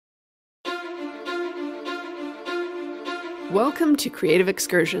Welcome to Creative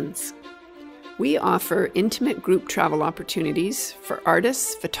Excursions. We offer intimate group travel opportunities for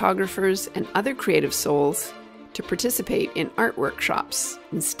artists, photographers, and other creative souls to participate in art workshops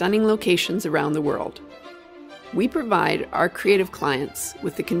in stunning locations around the world. We provide our creative clients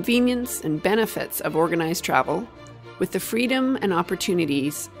with the convenience and benefits of organized travel, with the freedom and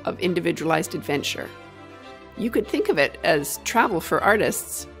opportunities of individualized adventure. You could think of it as travel for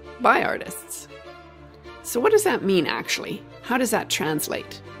artists by artists. So what does that mean actually? How does that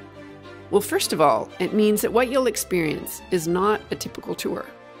translate? Well, first of all, it means that what you'll experience is not a typical tour.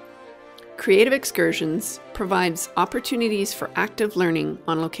 Creative Excursions provides opportunities for active learning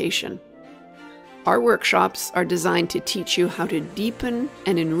on location. Our workshops are designed to teach you how to deepen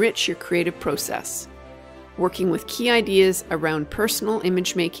and enrich your creative process, working with key ideas around personal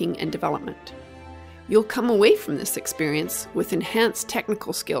image making and development. You'll come away from this experience with enhanced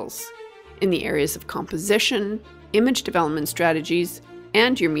technical skills in the areas of composition, image development strategies,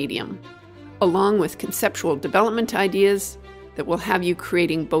 and your medium, along with conceptual development ideas that will have you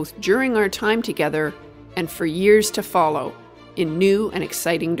creating both during our time together and for years to follow in new and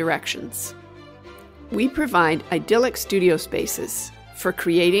exciting directions. We provide idyllic studio spaces for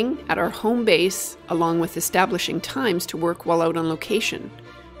creating at our home base, along with establishing times to work while out on location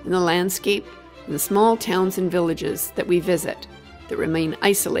in the landscape in the small towns and villages that we visit that remain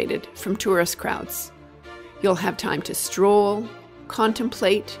isolated from tourist crowds. You'll have time to stroll,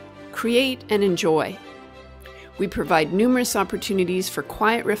 contemplate, create, and enjoy. We provide numerous opportunities for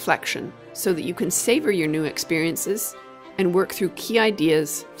quiet reflection so that you can savor your new experiences and work through key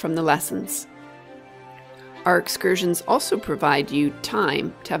ideas from the lessons. Our excursions also provide you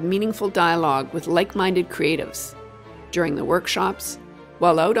time to have meaningful dialogue with like-minded creatives during the workshops,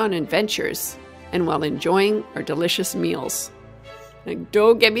 while out on adventures, and while enjoying our delicious meals. And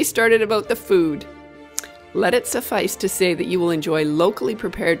don't get me started about the food. Let it suffice to say that you will enjoy locally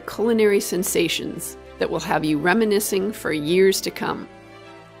prepared culinary sensations that will have you reminiscing for years to come.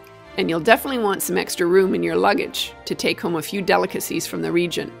 And you'll definitely want some extra room in your luggage to take home a few delicacies from the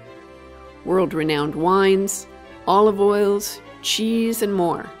region. World-renowned wines, olive oils, cheese, and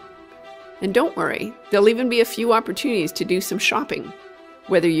more. And don't worry, there'll even be a few opportunities to do some shopping,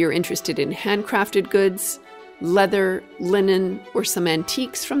 whether you're interested in handcrafted goods, leather, linen, or some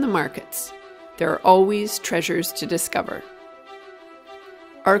antiques from the markets. There are always treasures to discover.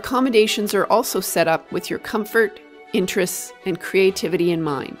 Our accommodations are also set up with your comfort, interests, and creativity in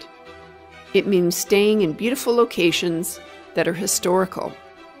mind. It means staying in beautiful locations that are historical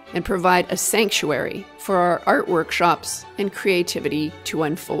and provide a sanctuary for our art workshops and creativity to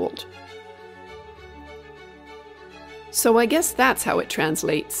unfold. So I guess that's how it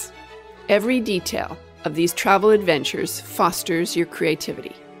translates. Every detail of these travel adventures fosters your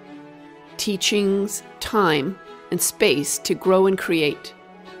creativity. Teachings, time, and space to grow and create,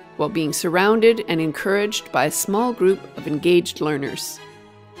 while being surrounded and encouraged by a small group of engaged learners.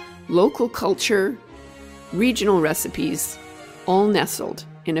 Local culture, regional recipes, all nestled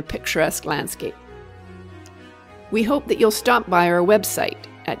in a picturesque landscape. We hope that you'll stop by our website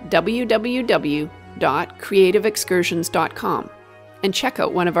at www.creativeexcursions.com and check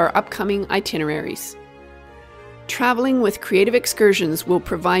out one of our upcoming itineraries. Traveling with Creative Excursions will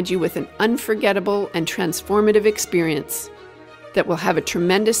provide you with an unforgettable and transformative experience that will have a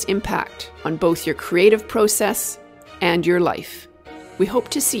tremendous impact on both your creative process and your life. We hope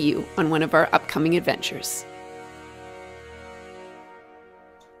to see you on one of our upcoming adventures.